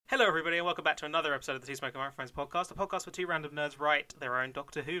Hello, everybody, and welcome back to another episode of the Two Smoking Microphones podcast, a podcast where two random nerds write their own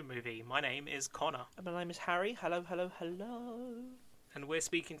Doctor Who movie. My name is Connor. And my name is Harry. Hello, hello, hello. And we're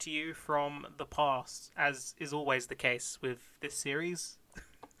speaking to you from the past, as is always the case with this series.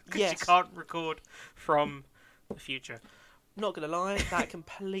 Because Yes. you can't record from the future. Not gonna lie, that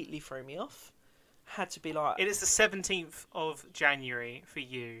completely threw me off. Had to be like, It is the 17th of January for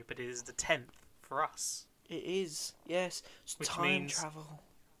you, but it is the 10th for us. it is, yes. It's Which time means- travel.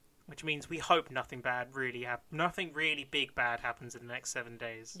 Which means we hope nothing really big bad happens in the next 7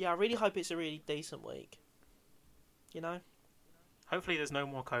 days. Yeah, I really hope it's a really decent week. You know? Hopefully there's no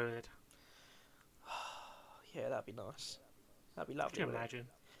more COVID. Yeah, that'd be nice. That'd be lovely. Could you wouldn't imagine?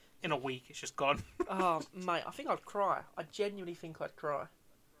 In a week, it's just gone. it? Oh, mate, I think I'd cry. I genuinely think I'd cry.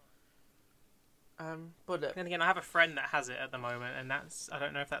 But look, Then again, I have a friend that has it at the moment, and I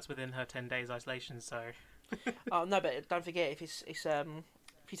don't know if that's within her 10 days isolation, so... oh no, but don't forget if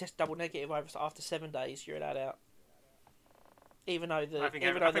if you test double negative after 7 days, you're allowed out. Even though I think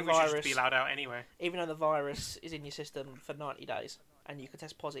the we should virus, just be allowed out anyway. even though the virus is in your system for 90 days, and you can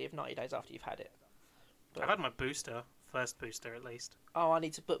test positive 90 days after you've had it. I've had my booster, first booster at least. Oh, I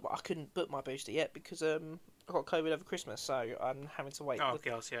need to book. I couldn't book my booster yet because I got COVID over Christmas, so I'm having to wait. Oh,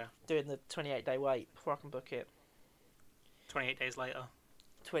 girls, yeah. Doing the 28-day wait before I can book it. 28 days later.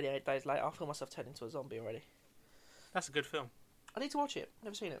 28 days later, I feel myself turn into a zombie already. That's a good film. I need to watch it.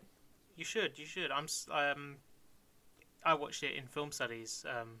 Never seen it. You should. I watched it in film studies,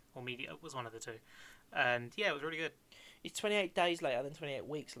 or media. It was one of the two, and yeah, it was really good. It's 28 days later than 28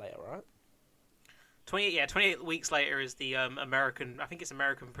 weeks later, right? 28 weeks later is the American. I think it's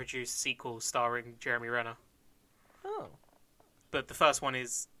American-produced sequel starring Jeremy Renner. Oh, But the first one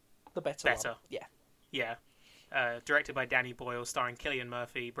is the better. better. One. Yeah. Yeah, directed by Danny Boyle, starring Cillian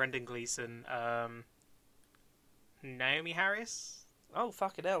Murphy, Brendan Gleeson, Naomi Harris, Oh,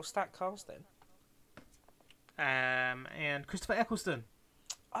 fucking hell. Stack cast then. and Christopher Eccleston.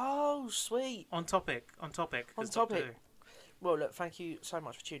 Oh, sweet. On topic. On as topic. Doctor Who. Well, look, thank you so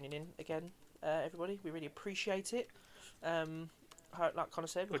much for tuning in again, everybody. We really appreciate it. Like Connor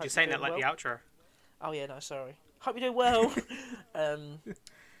said, we Or hope just saying you're that like doing the outro. Oh yeah, no, sorry. Hope you're doing well.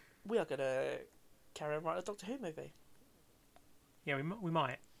 We are gonna carry on writing a Doctor Who movie. Yeah, we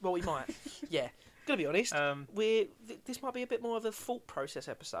might. Well, we might. Yeah, gonna be honest. Um, This might be a bit more of a thought process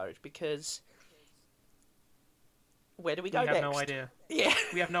episode because where do we we go have next? no idea. Yeah,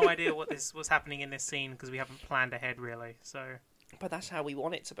 We have no idea what's happening in this scene because we haven't planned ahead really. So but that's how we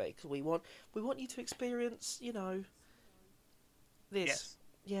want it to be because we want you to experience, you know, this. yes,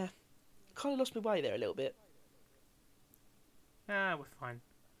 Yeah, kind of lost my way there a little bit. we're fine.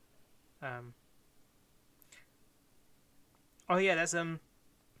 Oh yeah, there's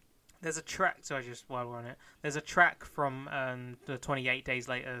a track. Sorry, just while we're on it, there's a track from the 28 Days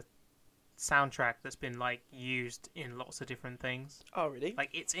Later soundtrack that's been like used in lots of different things. Oh really?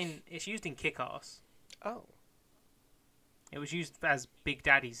 Like it's used in Kick-Ass. Oh, It was used as Big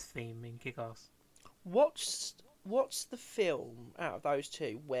Daddy's theme in Kick-Ass. what's the film out of those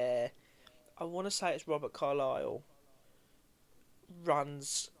two where I want to say it's Robert Carlyle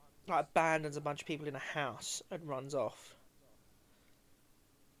runs like abandons a bunch of people in a house and runs off.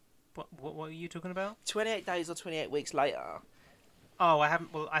 What are you talking about? 28 days or 28 weeks later. Oh, I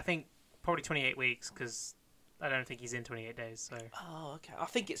haven't. Well, I think probably 28 weeks because I don't think he's in 28 days. So. Oh, okay. I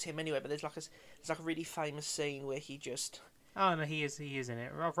think it's him anyway. But there's like a really famous scene where he just. Oh no, he is in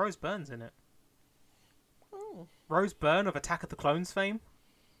it. Rose Byrne's in it. Oh. Rose Byrne of Attack of the Clones fame.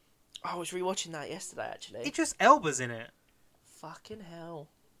 I was rewatching that yesterday actually. Idris Elba's in it. Fucking hell.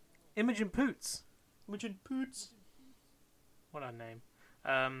 Imogen Poots. Imogen Poots. What a name.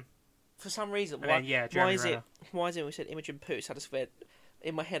 For some reason, And then, yeah, Jeremy Renner. Why is it when we said Imogen Poots? I just went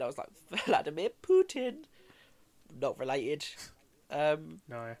in my head. I was like Vladimir Putin. Not related.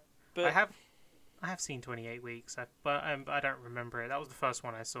 No, But I have seen 28 Weeks, but I don't remember it. That was the first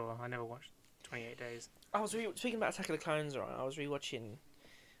one I saw. I never watched 28 Days. I was speaking about Attack of the Clones. Right, I was watching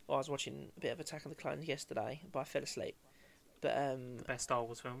a bit of Attack of the Clones yesterday, but I fell asleep. But The best Star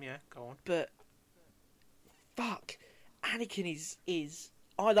Wars film. Yeah, go on. But fuck, Anakin is.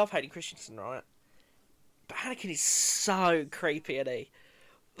 I love Hayden Christensen, right? But Anakin is so creepy, isn't he?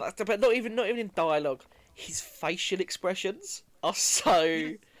 Like, but not even in dialogue. His facial expressions are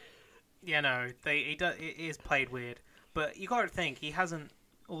so. Yeah, no, it is played weird, but you got to think he hasn't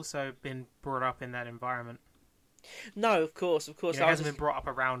also been brought up in that environment. No, of course. He hasn't been brought up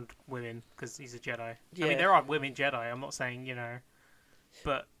around women because he's a Jedi. Yeah. I mean, there are women Jedi. I'm not saying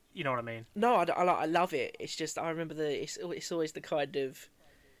but you know what I mean. No, I love it. It's just I remember it's always the kind of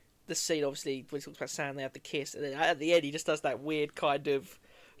the scene. Obviously, when he talks about Sam, they have the kiss, and then at the end he just does that weird kind of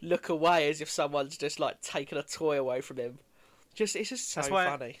look away as if someone's just like taken a toy away from him. It's just so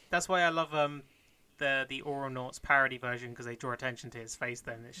funny. That's why I love the Aeronauts parody version, because they draw attention to his face.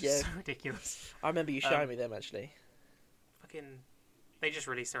 Then it's just so ridiculous. I remember you showing me them actually. They just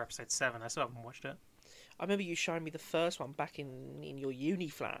released their episode 7. I still haven't watched it. I remember you showing me the first one back in your uni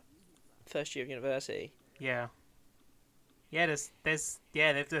flat, first year of university. Yeah. Yeah, there's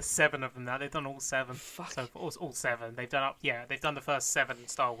 7 of them now. They've done all 7. Fuck. So all 7. They've done the first 7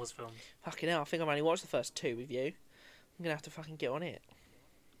 Star Wars films. Fucking hell, I think I've only watched the first 2 with you. I'm gonna have to fucking get on it.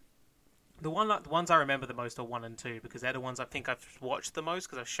 The ones I remember the most are 1 and 2, because they're the ones I think I've watched the most,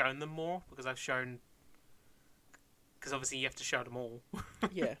 because I've shown them more, because obviously you have to show them all.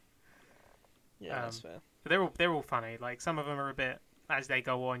 Yeah. Yeah, that's fair. But they're all funny. Like, some of them are a bit, as they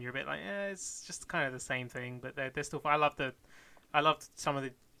go on, you're a bit like, it's just kind of the same thing. But they're still. I loved some of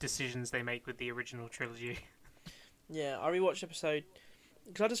the decisions they make with the original trilogy. Yeah, I rewatched episode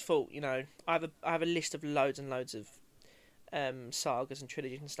because I just thought, I have a list of loads and loads of sagas and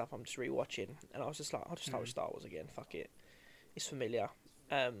trilogies and stuff. I'm just rewatching, and I was just like, I'll just start with Star Wars again. Fuck it, it's familiar.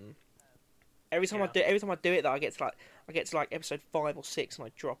 Every time I do it, though, I get to like episode 5 or 6, and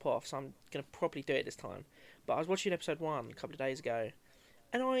I drop off. So I'm gonna probably do it this time. But I was watching episode 1 a couple of days ago,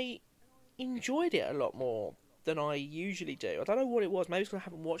 and I enjoyed it a lot more than I usually do. I don't know what it was. Maybe it's because I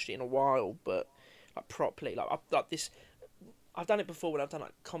haven't watched it in a while, but like properly, I've done it before when I've done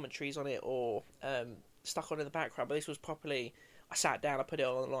like commentaries on it or stuck on in the background. But this was properly. I sat down, I put it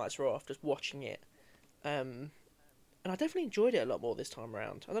on, the lights were off, just watching it, and I definitely enjoyed it a lot more this time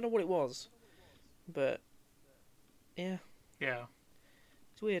around. I don't know what it was. But yeah,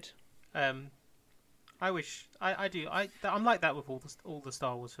 it's weird. I wish I do. I'm like that with all the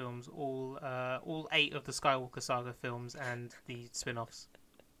Star Wars films, all 8 of the Skywalker Saga films and the spin-offs.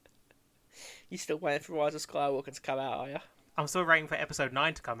 You still waiting for Rise of Skywalker to come out, are you? I'm still waiting for episode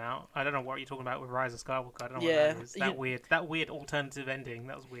 9 to come out. I don't know what you're talking about with Rise of Skywalker. I don't know what that is. That weird alternative ending.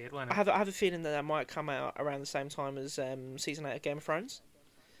 That was weird, wasn't it? I have a feeling that might come out around the same time as season 8 of Game of Thrones.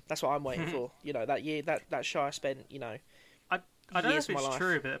 That's what I'm waiting for. That year, that show I spent, I don't know if it's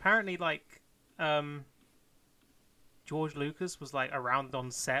true, but apparently, like, George Lucas was like around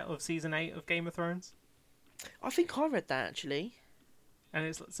on set of season 8 of Game of Thrones. I think I read that actually.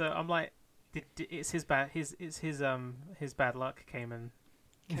 And I'm like, it's his bad luck came and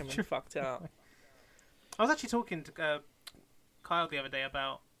fucked out. I was actually talking to Kyle the other day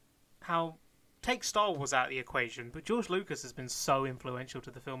about how. Take Star Wars out of the equation, but George Lucas has been so influential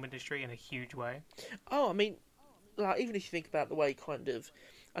to the film industry in a huge way. Oh, I mean, like, even if you think about the way kind of...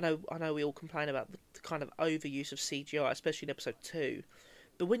 I know we all complain about the kind of overuse of CGI, especially in episode 2,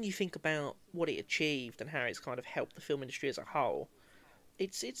 but when you think about what it achieved and how it's kind of helped the film industry as a whole,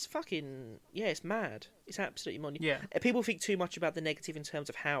 it's fucking... Yeah, it's mad. It's absolutely monumental. Yeah. People think too much about the negative in terms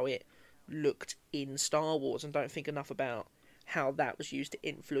of how it looked in Star Wars and don't think enough about how that was used to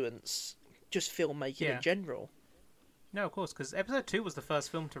influence... just filmmaking in general. No, of course, because episode 2 was the first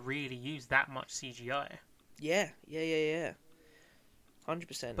film to really use that much CGI. Yeah.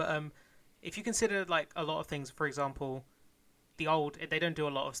 100%. But if you consider like a lot of things, for example, they don't do a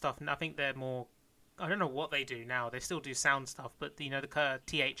lot of stuff, and I think they're more. I don't know what they do now. They still do sound stuff, but the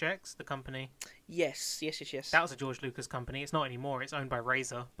THX, the company. Yes. That was a George Lucas company. It's not anymore. It's owned by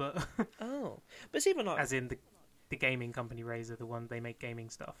Razer, but. Oh, but it's even like. As in the gaming company Razer, the one they make gaming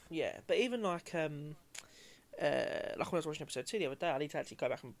stuff. Yeah, but even like when I was watching episode 2 the other day, I need to actually go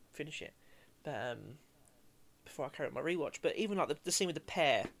back and finish it, but before I carry on my rewatch. But even like the scene with the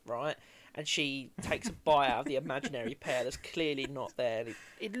pear, right? And she takes a bite out of the imaginary pear that's clearly not there.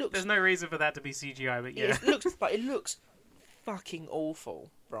 It looks. There's no reason for that to be CGI, but yeah. It looks fucking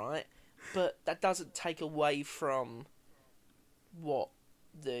awful, right? But that doesn't take away from what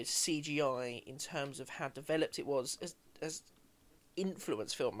the CGI in terms of how developed it was as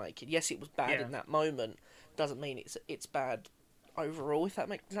influenced filmmaking. Yes, it was bad in that moment. Doesn't mean it's bad overall. Does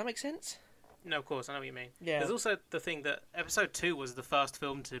that make sense? No, of course, I know what you mean. Yeah. There's also the thing that episode 2 was the first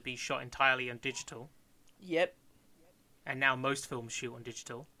film to be shot entirely on digital. Yep. And now most films shoot on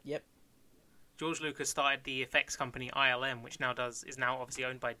digital. Yep. George Lucas started the effects company ILM, which is now obviously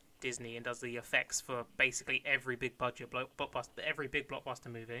owned by Disney and does the effects for basically every big budget every big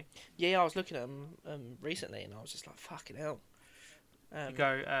blockbuster movie. Yeah, I was looking at them recently, and I was just like, "Fucking hell!" You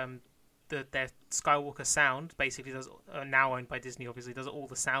go, their Skywalker sound basically does now owned by Disney. Obviously, does all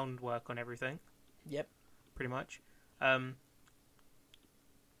the sound work on everything. Yep, pretty much.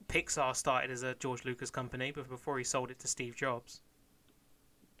 Pixar started as a George Lucas company, but before he sold it to Steve Jobs.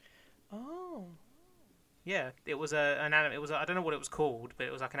 Oh. Yeah, it was I don't know what it was called, but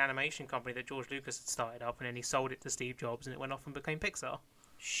it was like an animation company that George Lucas had started up, and then he sold it to Steve Jobs, and it went off and became Pixar.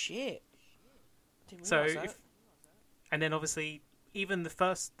 Shit. Didn't So, realise that. and then obviously, even the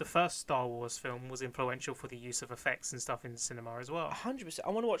first Star Wars film was influential for the use of effects and stuff in cinema as well. 100%.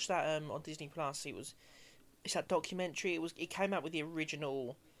 I want to watch that on Disney Plus. It's that documentary. It came out with the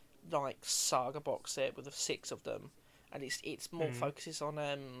original like saga box set with the 6 of them, and it's more focuses on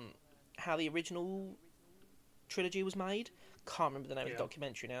how the original trilogy was made. Can't remember the name of the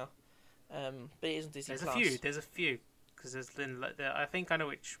documentary now. But it is on Disney Plus. There's a few. Because I think I know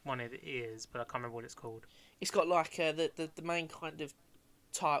which one it is, but I can't remember what it's called. It's got like the main kind of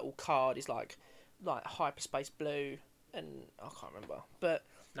title card is like Hyperspace Blue, and I can't remember. But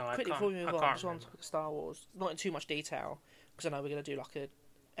No, quickly I before we move can't on, just on remember. to Star Wars, not in too much detail, because I know we're going to do like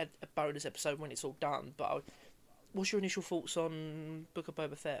a bonus episode when it's all done. But what's your initial thoughts on Book of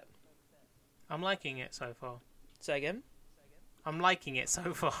Boba Fett? I'm liking it so far. Say again. I'm liking it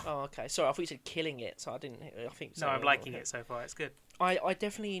so far. Oh, okay. Sorry, I thought you said killing it, so I didn't. I think so. No, I'm liking it so far. It's good. I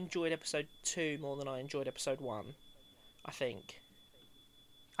definitely enjoyed episode 2 more than I enjoyed episode 1. I think.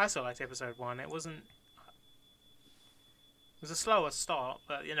 I still liked episode 1. It was a slower start,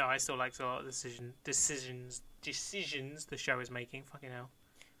 but I still liked a lot of decisions the show is making. Fucking hell.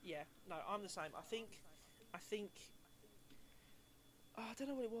 Yeah. No, I'm the same. I think. Oh, I don't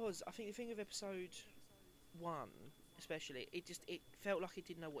know what it was. I think the thing with episode 1, especially, it felt like it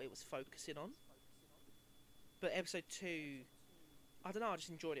didn't know what it was focusing on. But episode 2, I don't know. I just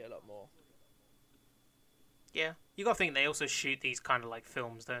enjoyed it a lot more. Yeah, you got to think they also shoot these kind of like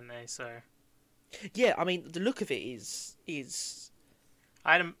films, don't they? So yeah, I mean the look of it is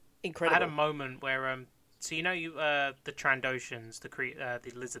incredible. I had a moment where so the Trandoshans,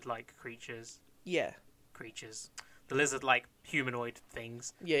 the lizard-like creatures, the lizard-like humanoid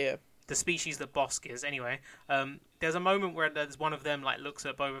things. Yeah. The species that Bosk is, anyway. There's a moment where there's one of them like looks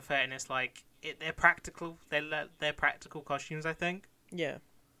at Boba Fett and it's like they're practical. They're practical costumes, I think. Yeah.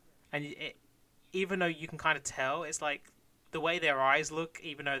 And even though you can kind of tell, it's like the way their eyes look,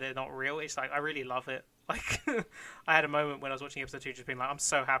 even though they're not real. It's like I really love it. Like I had a moment when I was watching episode 2, just being like, I'm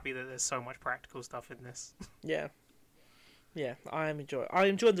so happy that there's so much practical stuff in this. Yeah. Yeah, I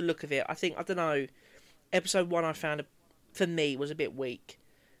enjoyed the look of it. I don't know. Episode 1 I found for me was a bit weak.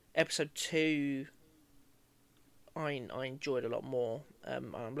 Episode 2 I enjoyed a lot more.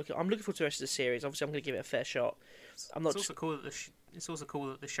 I'm looking forward to the rest of the series. Obviously, I'm going to give it a fair shot. It's also cool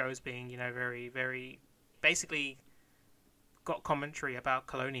that the show's being, very, very basically got commentary about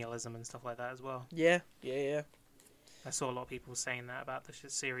colonialism and stuff like that as well. Yeah. I saw a lot of people saying that about the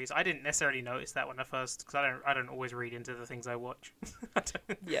series. I didn't necessarily notice that when I first, because I don't always read into the things I watch.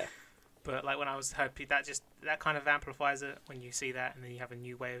 Yeah. But like when I was happy, that kind of amplifies it when you see that, and then you have a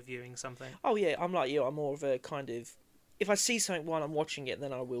new way of viewing something. Oh yeah, I'm like you. I'm more of a kind of, if I see something while I'm watching it,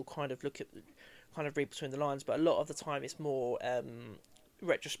 then I will kind of read between the lines. But a lot of the time, it's more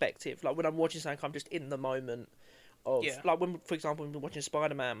retrospective. Like when I'm watching something, I'm just in the moment of, like for example, when we're watching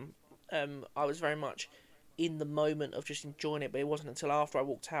Spider-Man, I was very much in the moment of just enjoying it. But it wasn't until after I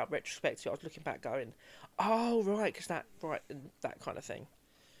walked out, retrospective, I was looking back, going, "Oh right, because and that kind of thing."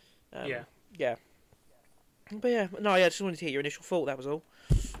 Yeah. But yeah, no, I just wanted to hear your initial thought. That was all.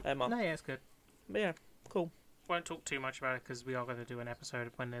 It's good. But yeah, cool. Won't talk too much about it because we are going to do an episode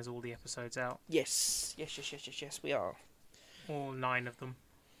when there's all the episodes out. Yes, we are. All 9 of them.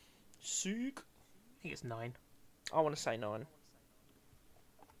 Sick. I think it's 9. I want to say 9.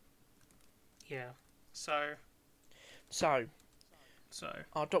 Yeah. So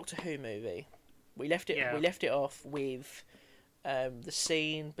our Doctor Who movie. We left it off with the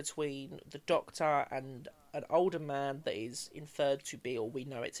scene between the Doctor and an older man that is inferred to be, or we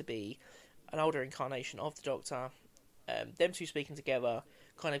know it to be, an older incarnation of the Doctor. Them two speaking together,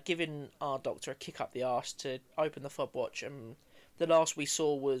 kind of giving our Doctor a kick up the arse to open the fob watch, and the last we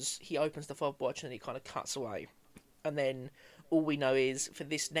saw was he opens the fob watch and he kind of cuts away. And then all we know is for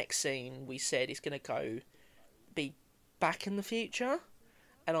this next scene, we said it's going to be back in the future,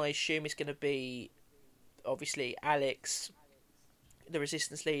 and I assume it's going to be obviously Alex, the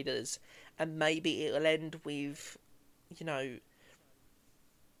Resistance leaders, and maybe it'll end with, the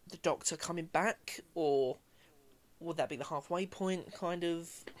Doctor coming back, or would that be the halfway point, kind of?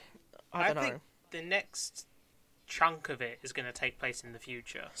 I don't know. The next chunk of it is going to take place in the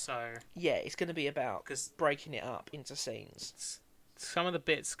future, so... Yeah, it's going to be about breaking it up into scenes. Some of the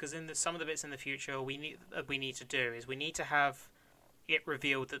bits, because some of the bits in the future we need to have it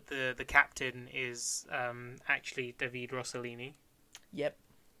revealed that the captain is actually David Rossellini. Yep.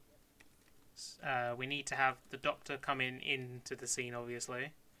 We need to have the Doctor come into the scene,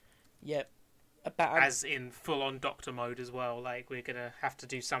 obviously. Yep. As in full-on Doctor mode as well. Like, we're going to have to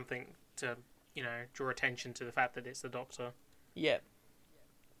do something to, draw attention to the fact that it's the Doctor. Yep.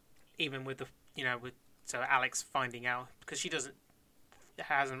 even with the with so Alex finding out because she hasn't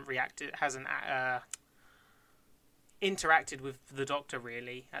interacted with the Doctor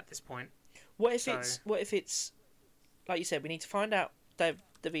really at this point. What if it's like you said, we need to find out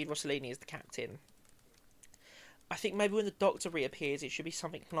David Rossellini is the captain. I think maybe when the Doctor reappears, it should be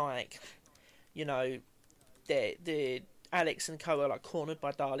something like, the Alex and Co are like cornered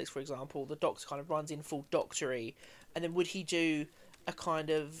by Daleks, for example. The Doctor kind of runs in full doctory, and then would he do a kind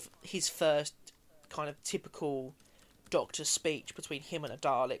of his first kind of typical Doctor speech between him and a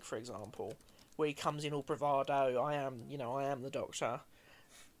Dalek, for example, where he comes in all bravado, I am the Doctor.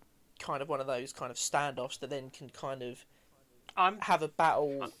 Kind of one of those kind of standoffs that then can kind of have a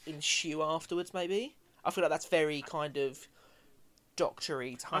battle ensue afterwards, maybe. I feel like that's very kind of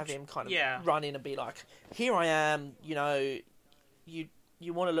Doctor-y to have him kind of run in and be like, here I am, you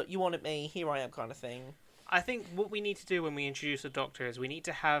wanted me, here I am kind of thing. I think what we need to do when we introduce the Doctor is we need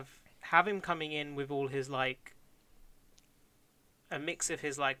to have him coming in with all his like a mix of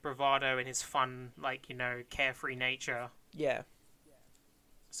his like bravado and his fun, like, carefree nature. Yeah.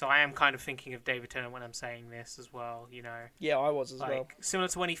 So I am kind of thinking of David Tennant when I'm saying this as well, Yeah, I was as well. Similar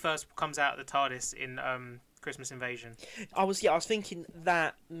to when he first comes out of the TARDIS in Christmas Invasion. I was thinking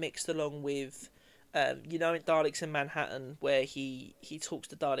that mixed along with, in Daleks in Manhattan, where he talks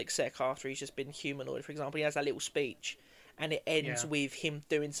to Dalek Sec after he's just been humanoid, for example. He has that little speech, and it ends with him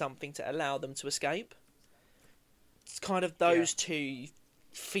doing something to allow them to escape. It's kind of those two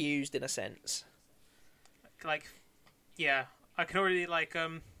fused in a sense. I can already,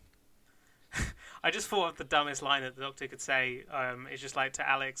 I just thought of the dumbest line that the Doctor could say. It's just like to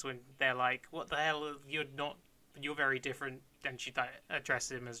Alex when they're like, what the hell, you're very different, and she'd address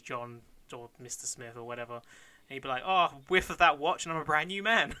him as John or Mr. Smith or whatever. And he'd be like, oh, whiff of that watch and I'm a brand new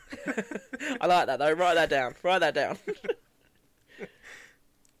man. I like that though, write that down.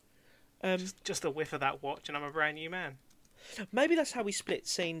 Just a whiff of that watch and I'm a brand new man. Maybe that's how we split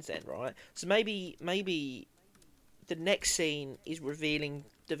scenes then, right? So maybe the next scene is revealing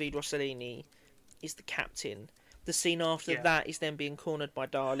David Rossellini is the captain. The scene after that is them being cornered by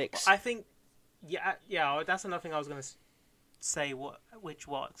Daleks. I think, that's another thing I was going to say. Which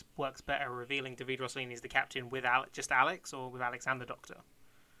works better, revealing David Rossellini as the captain with just Alex, or with Alex and the Doctor?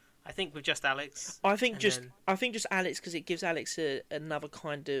 I think with just Alex. I think just Alex, because it gives Alex another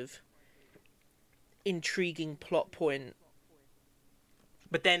kind of intriguing plot point.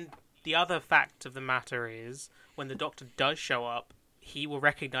 But then the other fact of the matter is, when the Doctor does show up, he will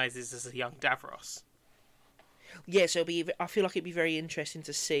recognise this as a young Davros. Yeah, so I feel like it'd be very interesting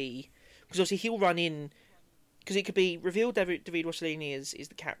to see, because obviously he'll run in, because it could be revealed David Rossellini is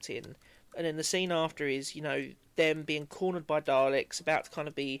the captain, and then the scene after is, them being cornered by Daleks, about to kind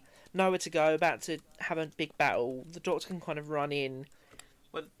of be nowhere to go, about to have a big battle. The Doctor can kind of run in,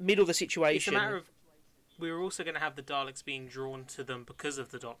 middle of the situation. It's a matter of, we're also going to have the Daleks being drawn to them because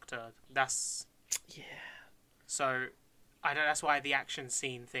of the Doctor. Yeah. So, I know that's why the action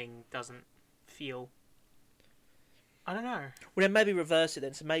scene thing doesn't feel... I don't know. Well, then maybe reverse it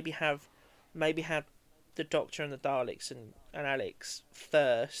then. So maybe have the Doctor and the Daleks and Alex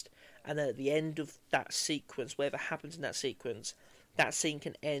first, and then at the end of that sequence, whatever happens in that sequence, that scene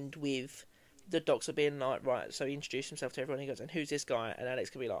can end with the Doctor being like, right, so he introduced himself to everyone. He goes, and who's this guy? And Alex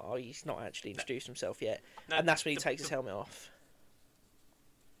can be like, oh, he's not actually introduced himself yet. No, and that's when he takes his helmet off.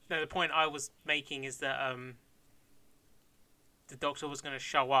 No, the point I was making is that the Doctor was going to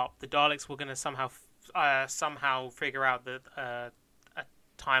show up. The Daleks were going to somehow figure out that a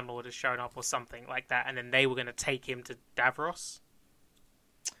Time Lord has shown up or something like that, and then they were going to take him to Davros.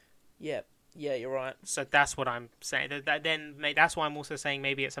 Yeah, you're right. So that's what I'm saying. That's why I'm also saying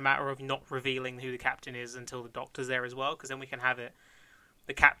maybe it's a matter of not revealing who the captain is until the Doctor's there as well, because then we can have it.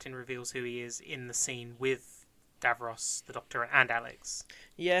 The captain reveals who he is in the scene with Davros, the Doctor, and Alex.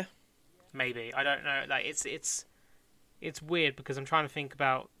 Yeah. Maybe, I don't know. Like it's weird because I'm trying to think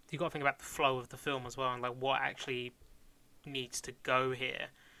about. You got to think about the flow of the film as well, and like what actually needs to go here.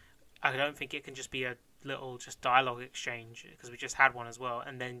 I don't think it can just be a little dialogue exchange, because we just had one as well,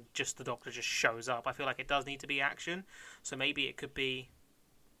 and then just the Doctor just shows up. I feel like it does need to be action, so maybe it could be,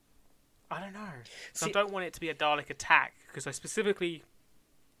 I don't know. So I don't want it to be a Dalek attack, because I specifically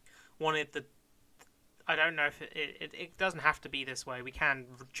wanted I don't know if it doesn't have to be this way. We can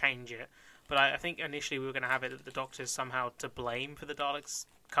change it, but I think initially we were going to have it that the Doctor's somehow to blame for the Daleks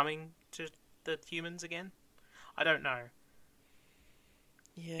coming to the humans again. I don't know.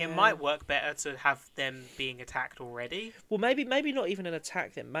 Yeah. It might work better to have them being attacked already. Well, maybe not even an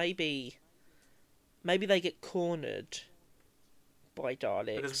attack then. Maybe they get cornered by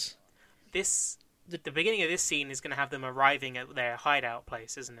Daleks. Because the beginning of this scene is going to have them arriving at their hideout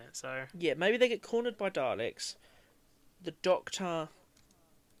place, isn't it? So Yeah, maybe they get cornered by Daleks. The Doctor,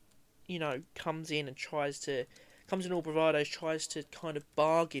 comes in all bravado, tries to kind of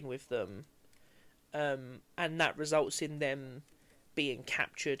bargain with them, and that results in them being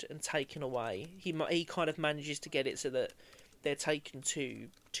captured and taken away. He kind of manages to get it so that they're taken to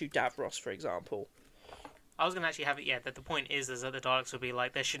Davros, for example. I was going to actually have it, that the point is that the Daleks will be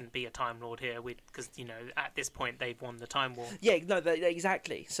like, there shouldn't be a Time Lord here, because, at this point they've won the Time War. Yeah, no,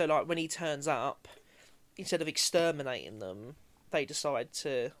 exactly. So, like, when he turns up, instead of exterminating them, they decide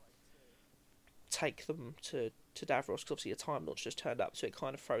to take them to Davros, because obviously a Time Lord's just turned up, so it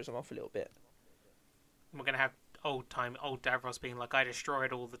kind of throws them off a little bit. We're going to have old Davros being like, I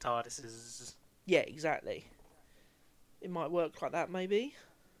destroyed all the TARDISes. Yeah, exactly. It might work like that, maybe.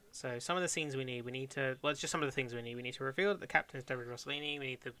 So some of the scenes we need to... Well, it's just some of the things we need. We need to reveal that the captain is David Rossellini. We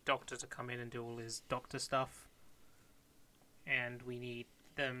need the Doctor to come in and do all his Doctor stuff. And we need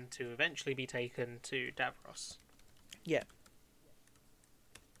them to eventually be taken to Davros. Yeah.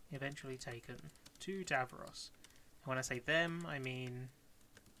 Eventually taken to Davros. And when I say them, I mean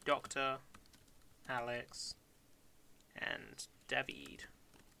Doctor, Alex, and David.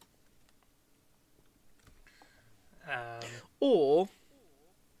 Or...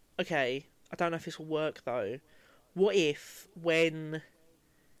 Okay, I don't know if this will work though. What if when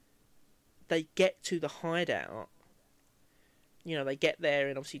they get to the hideout, they get there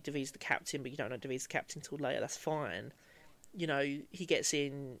and obviously David's the captain, but you don't know David's the captain until later, that's fine. He gets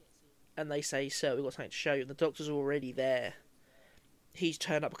in and they say, "Sir, we've got something to show you," and the Doctor's already there. He's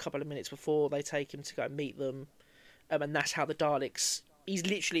turned up a couple of minutes before they take him to go meet them, and that's how the Daleks... He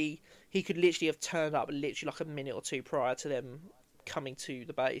could literally have turned up literally like a minute or two prior to them coming to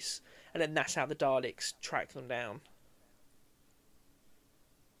the base, and then that's how the Daleks track them down.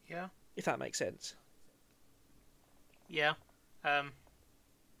 Yeah. If that makes sense. Yeah. I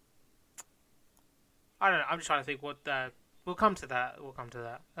don't know. I'm just trying to think what... We'll come to that.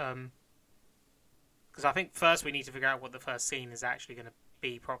 Because I think first we need to figure out what the first scene is actually going to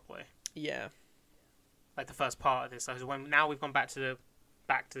be properly. Yeah. Like the first part of this. So now we've gone Back to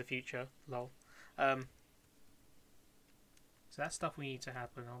the Future. Lol. So that stuff we need to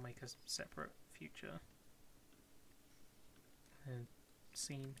happen. I'll make a separate future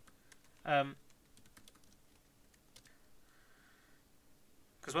scene. Because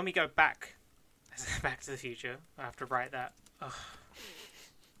when we go back to the future, I have to write that.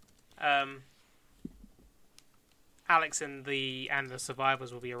 Alex and the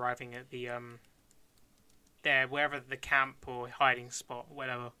survivors will be arriving at the wherever the camp or hiding spot,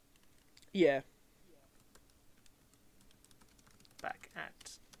 whatever. Yeah. Back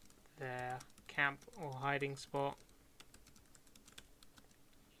at their camp or hiding spot,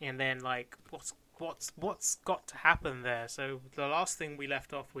 and then like what's got to happen there? So the last thing we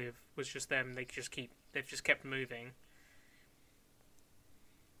left off with was just them. They've just kept moving.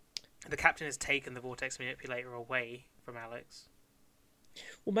 The captain has taken the vortex manipulator away from Alex.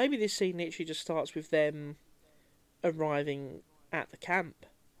 Well, maybe this scene literally just starts with them arriving at the camp.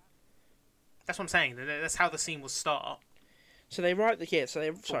 That's what I'm saying. That's how the scene will start. So they arrive.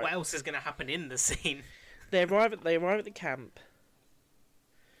 What else is going to happen in the scene? They arrive at the camp.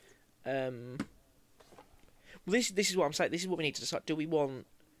 Well, this is what I'm saying. This is what we need to decide. Do we want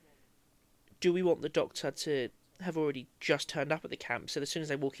the Doctor to have already just turned up at the camp, so as soon as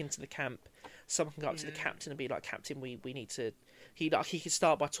they walk into the camp, someone can go up to the captain and be like, "Captain, we need to." He could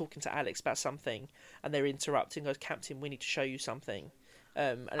start by talking to Alex about something, and they're interrupting. Goes, "Captain, we need to show you something."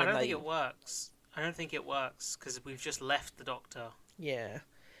 And I don't think it works. I don't think it works because we've just left the Doctor. Yeah,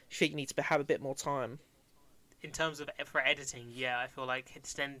 you think you need to have a bit more time. In terms of for editing, yeah, I feel like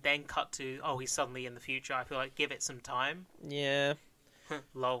it's then cut to he's suddenly in the future. I feel like give it some time. Yeah.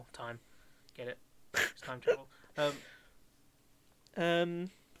 Lol, time. Get it? It's time travel.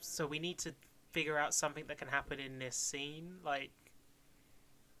 So we need to figure out something that can happen in this scene,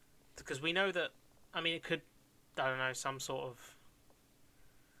 because we know that. I mean, it could. I don't know, some sort of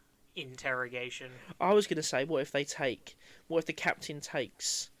interrogation. I was going to say, what if the captain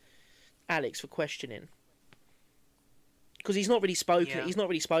takes Alex for questioning? Because he's not really spoken. Yeah. He's not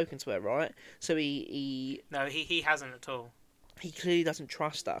really spoken to her, right? So he hasn't at all. He clearly doesn't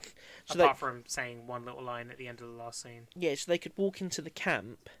trust her. So apart from saying one little line at the end of the last scene. Yeah, so they could walk into the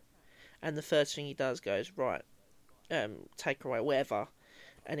camp, and the first thing he does goes, right, take her away, whatever.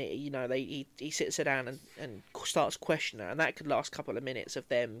 And he sits her down and starts questioning her, and that could last a couple of minutes of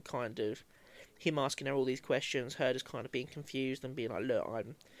them kind of him asking her all these questions, her just kind of being confused and being like, "Look,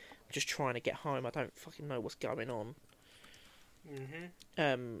 I'm just trying to get home. I don't fucking know what's going on."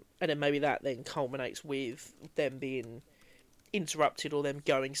 And then maybe that then culminates with them being interrupted or them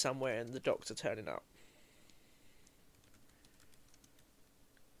going somewhere and the Doctor turning up.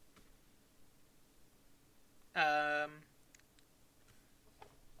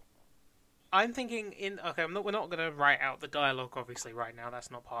 I'm thinking okay. We're not going to write out the dialogue obviously right now. That's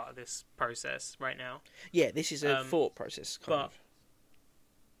not part of this process right now. Yeah, this is a thought process. But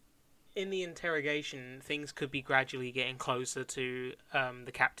in the interrogation, things could be gradually getting closer to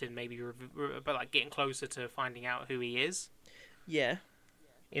the captain, maybe, but like getting closer to finding out who he is. Yeah.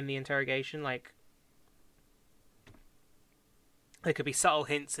 In the interrogation, like there could be subtle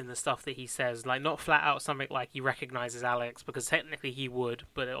hints in the stuff that he says, like not flat out something like he recognizes Alex, because technically he would,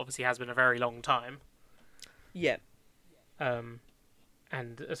 but it obviously has been a very long time. Yeah.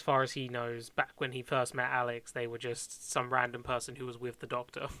 And as far as he knows, back when he first met Alex, they were just some random person who was with the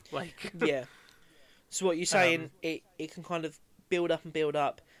Doctor. Like, yeah. So what you're saying, it can kind of build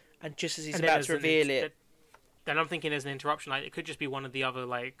up, and just as he's about to reveal it. Then I'm thinking there's an interruption. Like, it could just be one of the other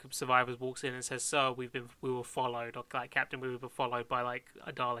survivors walks in and says, "Sir, we were followed," or like, "Captain, we were followed by like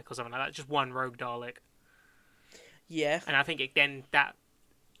a Dalek or something like that." Just one rogue Dalek. Yeah. And I think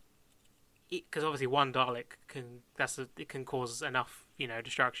because obviously one Dalek can cause enough,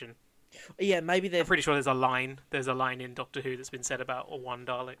 destruction. Yeah, maybe they're. I'm pretty sure there's a line in Doctor Who that's been said about a one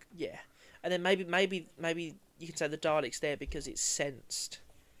Dalek. Yeah, and then maybe you can say the Dalek's there because it's sensed.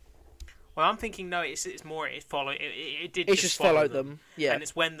 Well, I'm thinking no. It's more it followed. It did. It just followed them. Yeah, and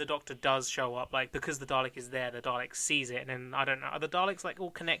it's when the Doctor does show up, like because the Dalek is there, the Dalek sees it, and then I don't know. Are the Daleks like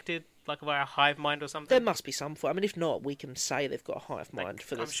all connected, like via a hive mind or something? There must be some. I mean, if not, we can say they've got a hive mind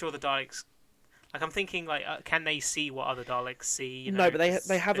for this. I'm sure the Daleks. Like I'm thinking, like can they see what other Daleks see? No, but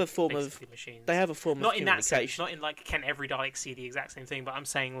they have a form of machines. They have a form not of in communication. That sense, not in like can every Dalek see the exact same thing? But I'm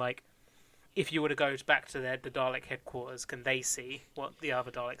saying like if you were to go back to the Dalek headquarters, can they see what the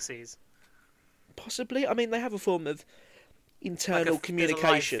other Dalek sees? Possibly. I mean, they have a form of internal communication.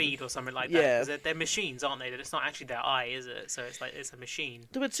 There's a live feed or something like that. Yeah, because they're machines, aren't they? It's not actually their eye, is it? So it's like it's a machine.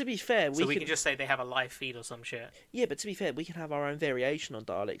 But to be fair, we can just say they have a live feed or some shit. Yeah, but to be fair, we can have our own variation on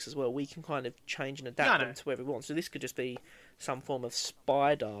Daleks as well. We can kind of change and adapt them to wherever we want. So this could just be some form of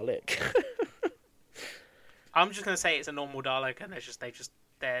spy Dalek. I'm just gonna say it's a normal Dalek, and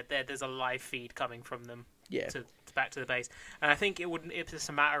there's a live feed coming from them. Yeah. To back to the base, and I think it's just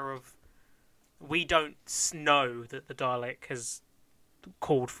a matter of. We don't know that the Dalek has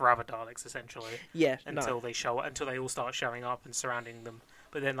called for other Daleks, essentially. Yeah, until they all start showing up and surrounding them.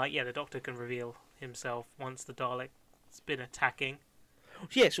 But then, the Doctor can reveal himself once the Dalek's been attacking.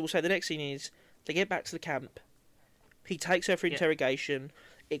 Yeah, so we'll say the next scene is they get back to the camp. He takes her for interrogation.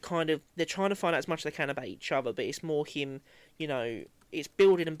 It they're trying to find out as much as they can about each other, but it's more him, it's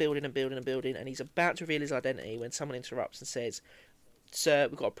building and building and building and building, and he's about to reveal his identity when someone interrupts and says, "Sir,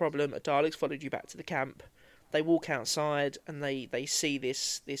 we've got a problem. A Dalek's followed you back to the camp." They walk outside and they see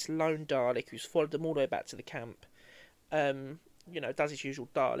this lone Dalek who's followed them all the way back to the camp. Does his usual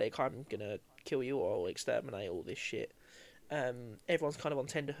Dalek, "I'm gonna kill you or exterminate all this shit." Everyone's kind of on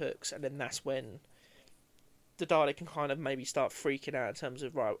tenterhooks, and then that's when the Dalek can kind of maybe start freaking out in terms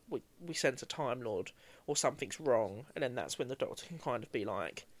of, right, we sense a Time Lord or something's wrong, and then that's when the Doctor can kind of be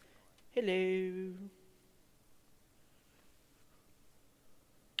like, "Hello."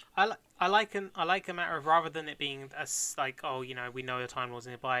 I like a matter of rather than it being we know the Time Lord's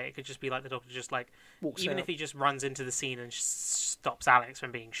nearby. It could just be like the Doctor just like walks even out. If he just runs into the scene and stops Alex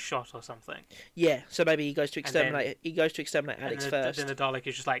from being shot or something. Yeah, so maybe he goes to exterminate. He goes to exterminate Alex first. Then the Dalek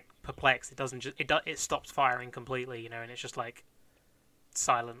is just like perplexed. It doesn't just it stops firing completely, and it's just like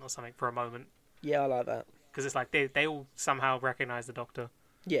silent or something for a moment. Yeah, I like that because it's like they all somehow recognize the Doctor.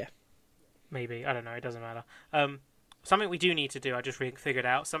 Yeah, maybe I don't know. It doesn't matter. Something we do need to do, I just figured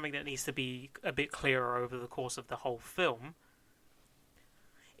out, something that needs to be a bit clearer over the course of the whole film,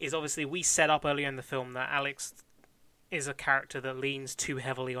 is obviously we set up earlier in the film that Alex is a character that leans too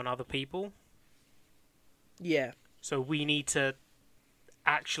heavily on other people. Yeah. So we need to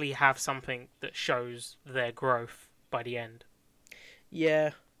actually have something that shows their growth by the end.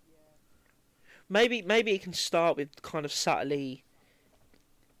 Yeah. Maybe it can start with kind of subtly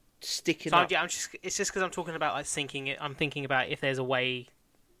sticking up. Yeah, it's just because I'm talking about like syncing it. I'm thinking about if there's a way,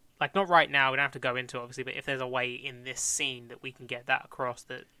 like not right now. We don't have to go into it, obviously, but if there's a way in this scene that we can get that across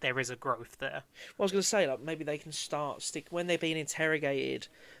that there is a growth there. Well, I was going to say, like maybe they can when they're being interrogated.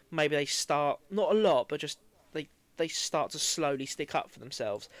 Maybe they start not a lot, but just they start to slowly stick up for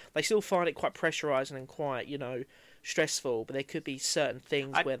themselves. They still find it quite pressurizing and quite stressful, but there could be certain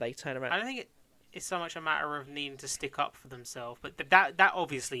things where they turn around. I don't think it's so much a matter of needing to stick up for themselves, but that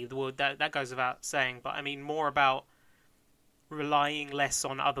obviously that goes without saying. But I mean more about relying less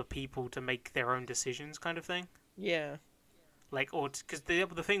on other people to make their own decisions, kind of thing. Yeah. Like, or because the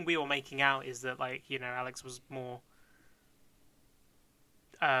thing we were making out is that, like, you know, Alex was more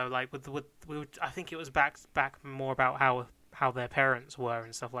like I think it was back more about how their parents were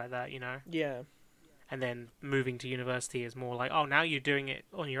and stuff like that, you know. Yeah. And then moving to university is more like, oh, now you're doing it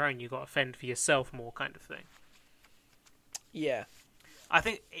on your own. You got to fend for yourself more, kind of thing. Yeah. I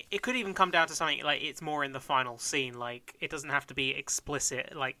think it could even come down to something like it's more in the final scene. Like, it doesn't have to be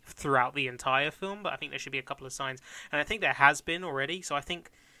explicit like throughout the entire film, but I think there should be a couple of signs, and I think there has been already. So I think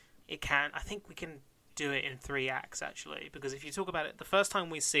it can. I think we can do it in 3 acts actually, because if you talk about it, the first time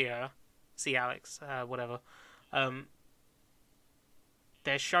we see Alex, whatever,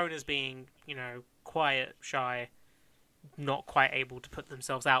 they're shown as being, you know, quiet, shy, not quite able to put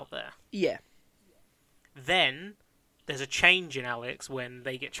themselves out there. Yeah. Then there's a change in Alex when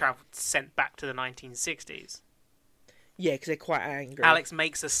they get sent back to the 1960s. Yeah, because they're quite angry. Alex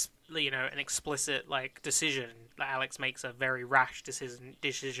makes an explicit like decision. Like, Alex makes a very rash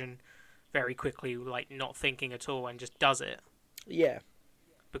decision very quickly, like not thinking at all, and just does it. Yeah.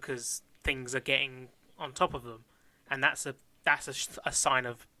 Because things are getting on top of them, and that's a sign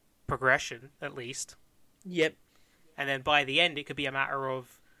of progression, at least. Yep. And then by the end, it could be a matter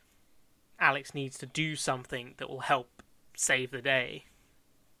of Alex needs to do something that will help save the day.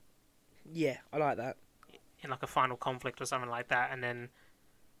 Yeah, I like that. In like a final conflict or something like that, and then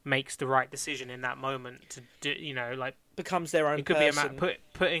makes the right decision in that moment to do, you know, like becomes their own it could person. be a matter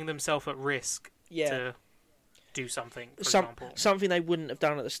putting themselves at risk Yeah. to do something, for example. Something they wouldn't have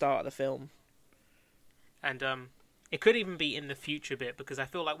done at the start of the film. And it could even be in the future bit, because I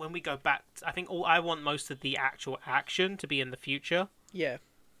feel like when we go back, I think I want most of the actual action to be in the future. Yeah.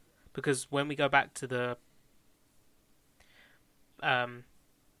 Because when we go back to the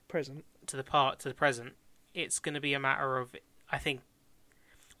present, to the present, it's going to be a matter of, I think,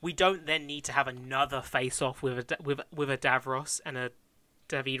 we don't then need to have another face-off with a Davros and a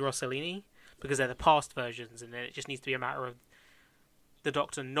David Rossellini, because they're the past versions, and then it just needs to be a matter of the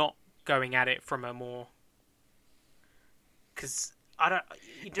Doctor not going at it from a more, because I don't.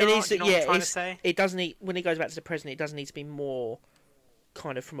 You know what I'm trying to say? It doesn't need, when it goes back to the present, it doesn't need to be more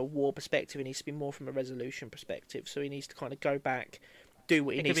kind of from a war perspective. It needs to be more from a resolution perspective. So he needs to kind of go back, do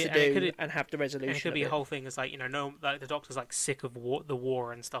what he needs to do, and have the resolution. And it could be a whole thing. It's like, you know, no, like the Doctor's like sick of the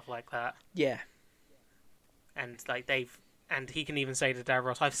war and stuff like that. Yeah. And like and he can even say to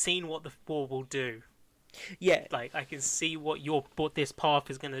Davros, "I've seen what the war will do." Yeah. Like, I can see what this path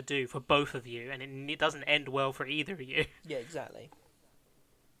is going to do for both of you, and it doesn't end well for either of you. Yeah, exactly.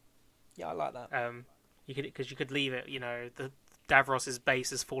 Yeah, I like that. Because you could leave it, you know, the Davros's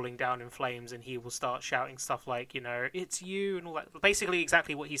base is falling down in flames, and he will start shouting stuff like, you know, "It's you," and all that. Basically,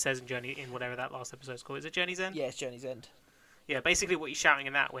 exactly what he says in whatever that last episode's called. Is it Journey's End? Yeah, it's Journey's End. Yeah, basically what he's shouting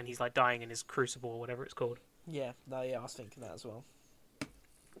in that when he's like dying in his crucible or whatever it's called. Yeah, no, yeah, I was thinking that as well.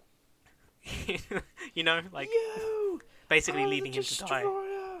 You know, like basically leaving him to die.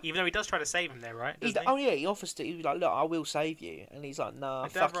 Even though he does try to save him there, right? Oh yeah, he offers to. He's like, "Look, I will save you," and he's like, "Nah,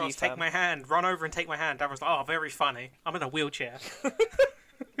 like, fuck Davros, you, fam. take my hand. Run over and take my hand." Davros like, "Oh, very funny. I'm in a wheelchair."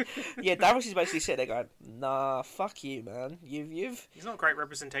 Yeah, Davros is basically sitting there going, "Nah, fuck you, man. You've." He's not a great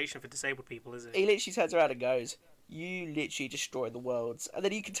representation for disabled people, is he? He literally turns around and goes, "You literally destroyed the worlds," and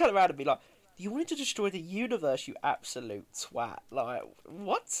then you can turn around and be like, "You wanted to destroy the universe, you absolute twat." Like,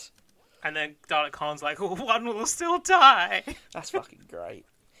 what? And then Dalek Khan's like, "Oh, one will still die." That's fucking great.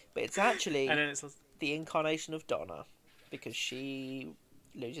 But it's actually and then it's the incarnation of Donna, because she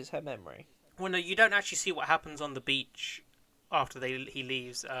loses her memory. Well, no, you don't actually see what happens on the beach after he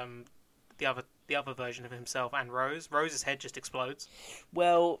leaves. The other version of himself and Rose's head just explodes.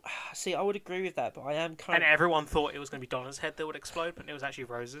 Well, see, I would agree with that, but I am and everyone thought it was going to be Donna's head that would explode, but it was actually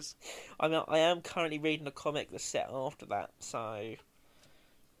Rose's. I mean, I am currently reading a comic that's set after that, so.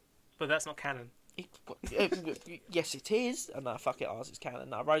 But that's not canon. Yes, it is. And no, fuck it, ours is canon.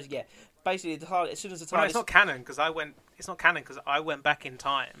 No, Rose, yeah. Basically, as soon as the time. No, it's not canon because It's not canon because I went back in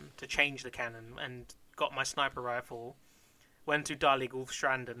time to change the canon and got my sniper rifle, went to Darlie Gulf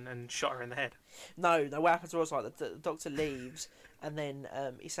Strand and shot her in the head. No. What happens was like the Doctor leaves, and then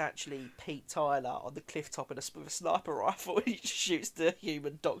it's actually Pete Tyler on the cliff top with a sniper rifle. He just shoots the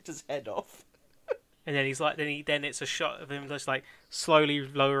human Doctor's head off. And then he's like, then it's a shot of him just like slowly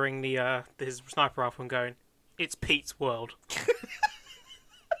lowering his sniper rifle and going, "It's Pete's world."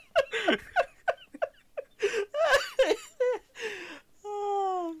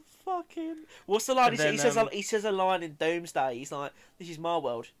 Oh, fucking! What's the line? He says a line in Doomsday. He's like, "This is my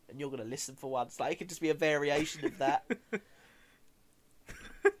world, and you're gonna listen for once." Like, it could just be a variation of that.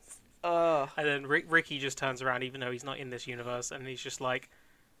 And then Ricky just turns around, even though he's not in this universe, and he's just like,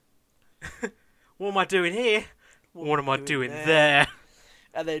 "What am I doing here? What am I doing there?"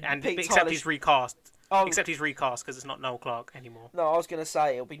 And then except he's recast. Oh. Except he's recast because it's not Noel Clarke anymore. No, I was going to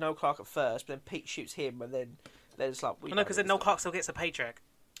say it'll be Noel Clarke at first, but then Pete shoots him, and then there's like... No, because then Noel Clarke still gets a paycheck.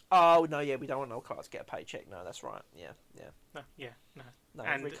 Oh, no, yeah, we don't want Noel Clarke to get a paycheck. No, that's right. Yeah. No, No,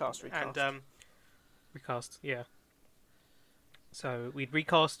 and recast. And, recast, yeah. So we'd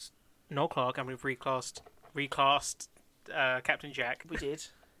recast Noel Clarke, and we've recast Captain Jack. We did.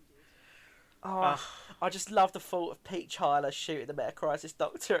 I just love the thought of Pete Tyler shooting the Meta Crisis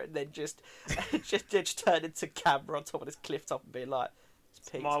Doctor and then just turn into camera on top of this cliff top and being like,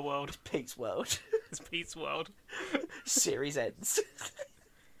 It's my world. It's Pete's world. It's Pete's world. Series ends.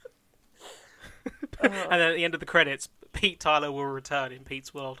 And then at the end of the credits, Pete Tyler will return in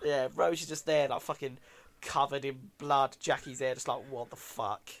Pete's world. Yeah, Rose is just there, like fucking covered in blood. Jackie's there, just like, what the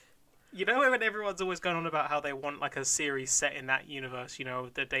fuck? You know when everyone's always going on about how they want like a series set in that universe, you know,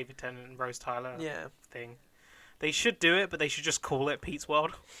 the David Tennant and Rose Tyler thing. They should do it, but they should just call it Pete's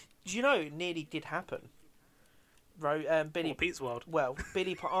World. Do you know it nearly did happen? Billy Pete's World. Well,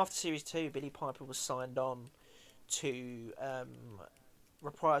 after Series 2, Billy Piper was signed on to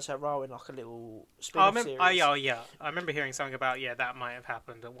reprise her role in like a little spin-off series. I remember hearing something about that might have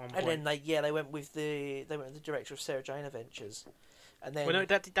happened at one point. And then they went with the director of Sarah Jane Adventures. And then, well, no,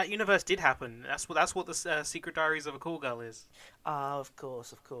 that universe did happen. That's what the Secret Diaries of a Call Girl is. Ah, of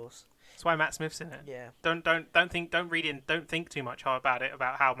course. That's why Matt Smith's in it. Yeah. Don't think too much about it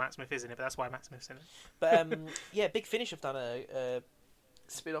about how Matt Smith is in it. But that's why Matt Smith's in it. But Big Finish have done a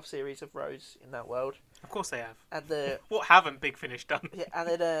spin-off series of Rose in that world. Of course they have. And what haven't Big Finish done? Yeah, and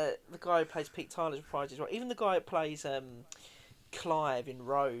then the guy who plays Pete Tyler's reprises, right? Even the guy who plays Clive in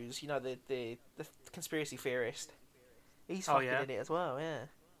Rose, you know, the conspiracy theorist. He's fucking in it as well, yeah.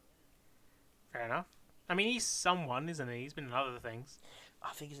 Fair enough. I mean, he's someone, isn't he? He's been in other things.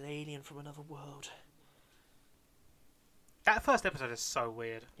 I think he's an alien from another world. That first episode is so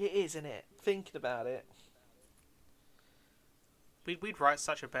weird. It is, isn't it? Thinking about it. We'd write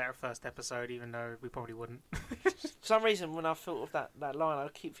such a better first episode, even though we probably wouldn't. For some reason, when I thought of that line, I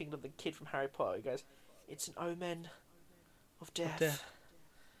keep thinking of the kid from Harry Potter who goes, "It's an omen of death.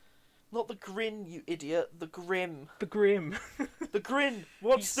 Not the grin, you idiot. The grim. The grim. The grin.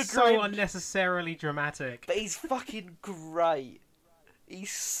 What's he's the grin?" So unnecessarily dramatic. But he's fucking great.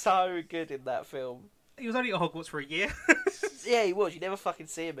 He's so good in that film. He was only at Hogwarts for a year. Yeah, he was. You never fucking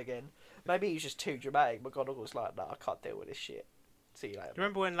see him again. Maybe he was just too dramatic. McGonagall was like, "No, I can't deal with this shit. See you later." Do you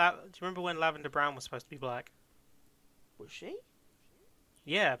remember when Lavender Brown was supposed to be black? Was she?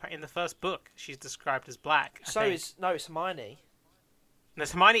 Yeah, in the first book, she's described as black. It's Hermione. No,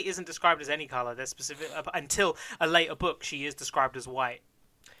 Hermione isn't described as any colour. They're specific until a later book. She is described as white.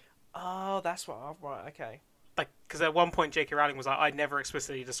 Oh, that's what. Right, okay. Like, because at one point J.K. Rowling was like, "I never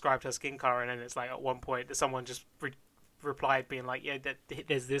explicitly described her skin colour," and then it's like at one point that someone just replied, being like, "Yeah,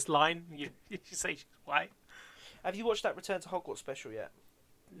 there's this line. You say she's white." Have you watched that Return to Hogwarts special yet?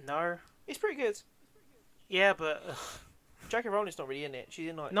 No. It's pretty good. Yeah, but J.K. Rowling's not really in it. She's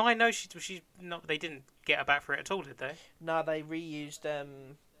in like... No, I know she's not. They didn't get her back for it at all, did they? No, they reused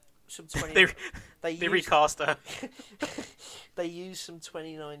some 20. they recast her. They used some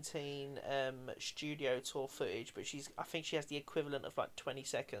 2019 studio tour footage, but I think she has the equivalent of like 20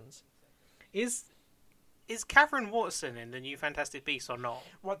 seconds. Is Catherine Watterson in the new Fantastic Beasts or not?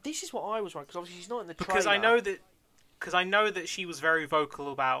 Well, this is what I was wondering, because obviously she's not in the trailer. Because I know that she was very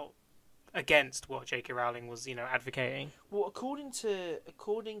vocal against what J.K. Rowling was, advocating. Well, according to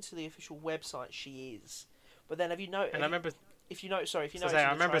the official website, she is. But then, have you noticed? And I remember. If you know, sorry, if you know,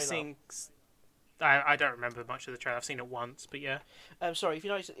 I remember seeing. I don't remember much of the trailer. I've seen it once, but yeah. Sorry, if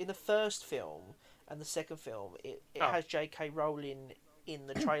you notice, in the first film and the second film, it has J.K. Rowling in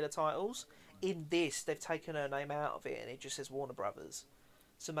the trailer titles. In this, they've taken her name out of it, and it just says Warner Brothers.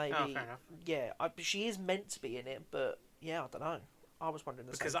 So maybe, fair enough. Yeah, she is meant to be in it, but yeah, I don't know. I was wondering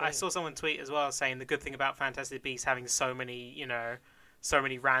the same thing. Because I saw someone tweet as well saying the good thing about Fantastic Beasts having so many, so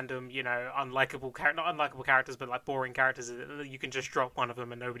many random, unlikable not unlikable characters, but like boring characters, is that you can just drop one of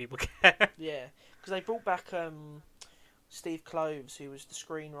them and nobody will care. Yeah, because they brought back Steve Kloves, who was the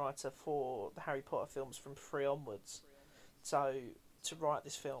screenwriter for the Harry Potter films from 3 onwards, so to write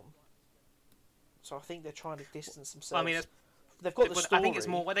this film. So I think they're trying to distance themselves. Well, I mean, they've got the story. I think it's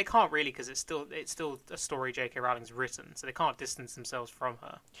more. Well, they can't really, because it's still a story J.K. Rowling's written, so they can't distance themselves from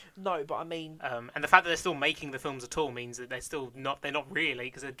her. No, but I mean, and the fact that they're still making the films at all means that they're not really,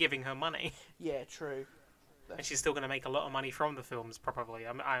 because they're giving her money. Yeah, true. And she's still going to make a lot of money from the films, probably.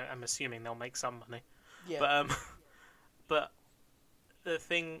 I'm assuming they'll make some money. Yeah. But the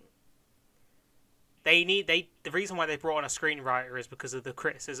thing The reason why they brought on a screenwriter is because of the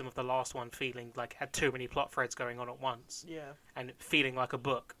criticism of the last one feeling like it had too many plot threads going on at once. Yeah. And feeling like a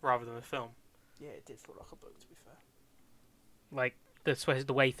book rather than a film. Yeah, it did feel like a book, to be fair. Like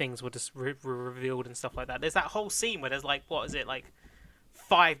the way things were just revealed and stuff like that. There's that whole scene where there's like, what is it, like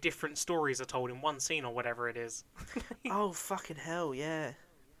 5 different stories are told in one scene or whatever it is. Oh, fucking hell, yeah.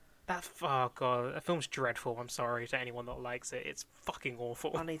 Oh god, that film's dreadful. I'm sorry to anyone that likes it. It's fucking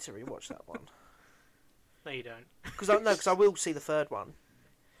awful. I need to rewatch that one. No, you don't. Because I will see the third one.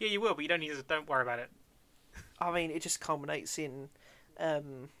 Yeah, you will, but you don't need to. Don't worry about it. I mean, it just culminates in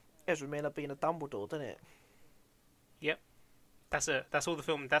Ezra Miller being a Dumbledore, doesn't it? Yep. That's it. That's all the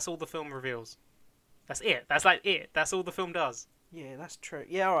film. That's all the film reveals. That's it. That's like it. That's all the film does. Yeah, that's true.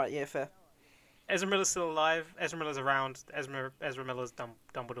 Yeah, all right. Yeah, fair. Ezra Miller's still alive. Ezra Miller's around. Ezra Miller's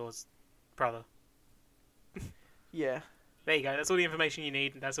Dumbledore's brother. Yeah. There you go. That's all the information you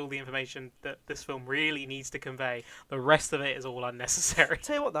need. That's all the information that this film really needs to convey. The rest of it is all unnecessary.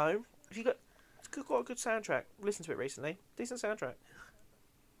 Tell you what, though, if you got a good soundtrack, listen to it recently. Decent soundtrack.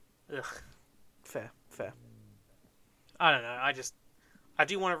 Ugh. Fair. I don't know. I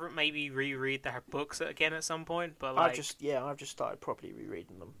do want to maybe reread the books again at some point, but like, I've just started properly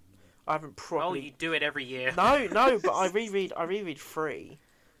rereading them. I haven't properly. Oh, you do it every year. No, but I reread 3,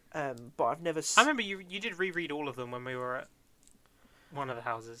 but I've never. I remember you did reread all of them when we were at one of the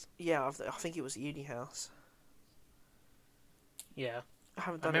houses. Yeah, I think it was the uni house. Yeah, I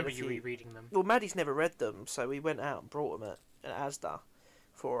haven't I done. remember you rereading them. Well, Maddie's never read them, so we went out and brought them at Asda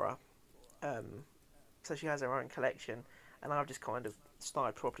for her. So she has her own collection, and I've just kind of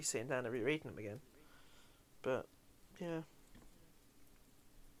started properly sitting down and rereading them again. But yeah,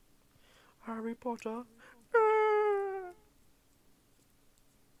 Harry Potter.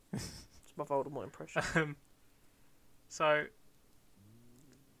 It's my Voldemort impression. So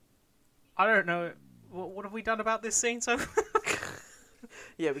I don't know. What have we done about this scene so far?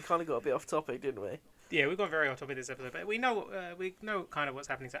 Yeah, we kind of got a bit off topic, didn't we? Yeah, we got very off topic this episode, but we know kind of what's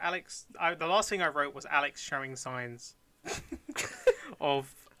happening. So Alex, the last thing I wrote was Alex showing signs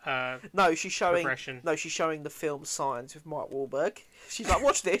of No, she's showing. progression. No, she's showing the film Signs with Mark Wahlberg. She's like,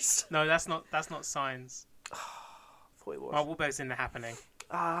 "Watch this." No, that's not signs. Thought it was. Mark Wahlberg's in The Happening.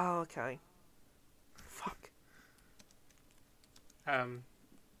 Ah, okay. Fuck. I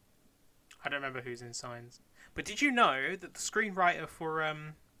don't remember who's in Signs. But did you know that the screenwriter for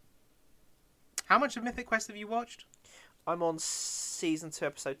how much of Mythic Quest have you watched? I'm on season 2,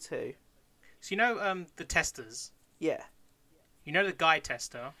 episode 2. So you know the testers. Yeah. You know the guy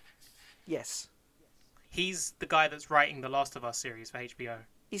tester. Yes. He's the guy that's writing the Last of Us series for HBO.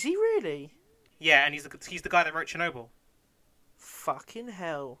 Is he really? Yeah, and he's the guy that wrote Chernobyl. Fucking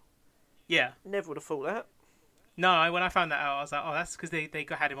hell. Yeah. Never would have thought that. No, when I found that out, I was like, oh, that's because they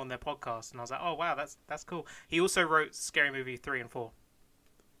had him on their podcast, and I was like, oh wow, that's cool. He also wrote Scary Movie 3 and 4.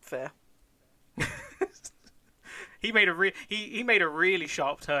 Fair. He made a really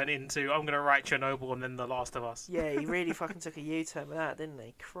sharp turn into I'm gonna write Chernobyl and then The Last of Us. Yeah, he really fucking took a U-turn with that, didn't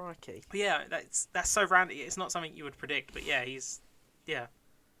he? Crikey. But yeah, that's so random. It's not something you would predict, but yeah, yeah.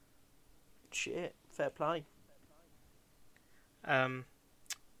 Shit. Fair play.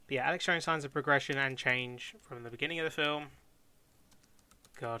 But yeah, Alex showing signs of progression and change from the beginning of the film.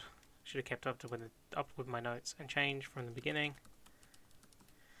 God, should have kept up with my notes. And change from the beginning.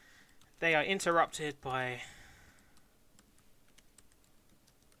 They are interrupted by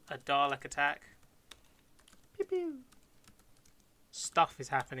a Dalek attack. Pew pew. Stuff is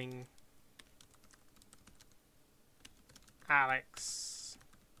happening. Alex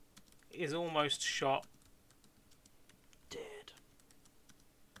is almost shot, Dead.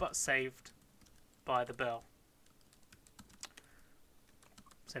 but saved by the bell.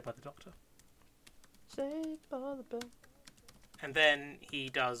 Saved by the doctor. Saved by the bell. And then he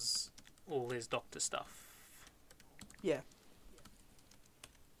does all his doctor stuff. Yeah.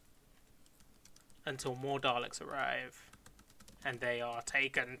 Until more Daleks arrive. And they are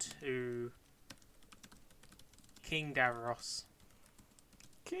taken to King Davros.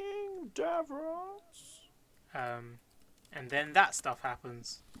 King Davros. And then that stuff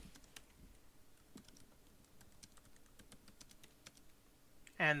happens.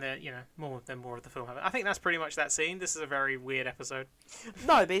 And more of the film happen. I think that's pretty much that scene. This is a very weird episode.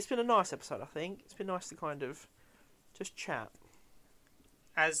 No, but it's been a nice episode, I think. It's been nice to kind of just chat.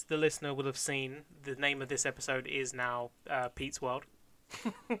 As the listener will have seen, the name of this episode is now Pete's World.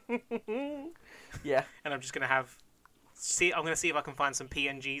 Yeah. And I'm just going to I'm going to see if I can find some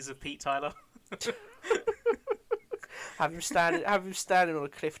PNGs of Pete Tyler. Have him standing on a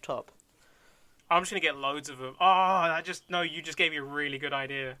cliff top. I'm just going to get loads of them. Oh, you just gave me a really good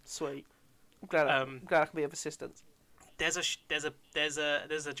idea. Sweet. I'm glad I can be of assistance. There's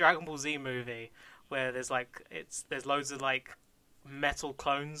a Dragon Ball Z movie where there's loads of like metal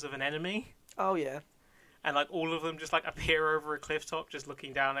clones of an enemy, Oh yeah. and like all of them just like appear over a cliff top, just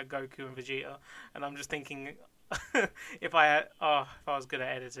looking down at Goku and Vegeta. And I'm just thinking, if I was good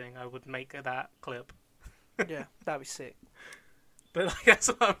at editing, I would make that clip. Yeah, that'd be sick. But like, that's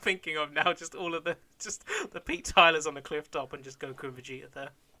what I'm thinking of now. Just the Pete Tylers on the cliff top and just Goku and Vegeta there.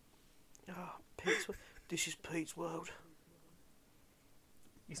 Oh, Pete's. This is Pete's world.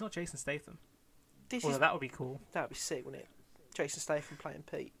 He's not Jason Statham. This Well, is. that would be cool. That'd be sick, wouldn't it? Jason Statham playing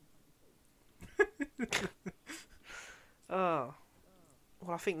Pete. Oh,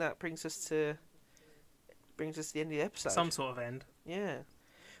 well, I think that brings us to the end of the episode. Some sort of end. Yeah.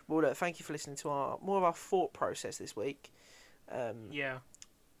 Well, look, thank you for listening to more of our thought process this week. Yeah.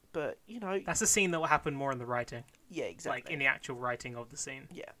 But That's a scene that will happen more in the writing. Yeah, exactly. Like in the actual writing of the scene.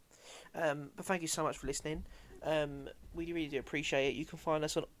 Yeah. But thank you so much for listening. We really do appreciate it. You can find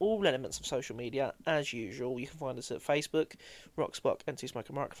us on all elements of social media as usual. You can find us at Facebook, Rockspock, and Two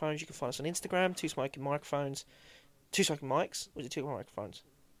Smoking Microphones. You can find us on Instagram, Two Smoking Microphones, Two Smoking Mics. Was it Two Microphones?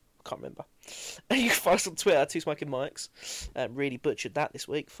 I can't remember. And you can find us on Twitter, Two Smoking Mics. Really butchered that this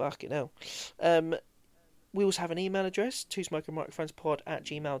week. Fucking hell. We also have an email address,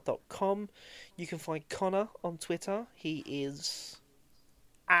 twosmokingmicrophones@gmail.com. You can find Connor on Twitter. He is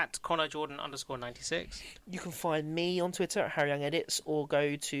At ConnorJordan_96. You can find me on Twitter at Harry Young Edits, or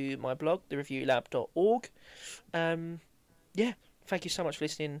go to my blog, thereviewlab.org. Yeah, thank you so much for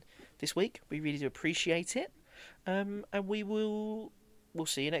listening this week. We really do appreciate it. And we'll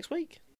see you next week.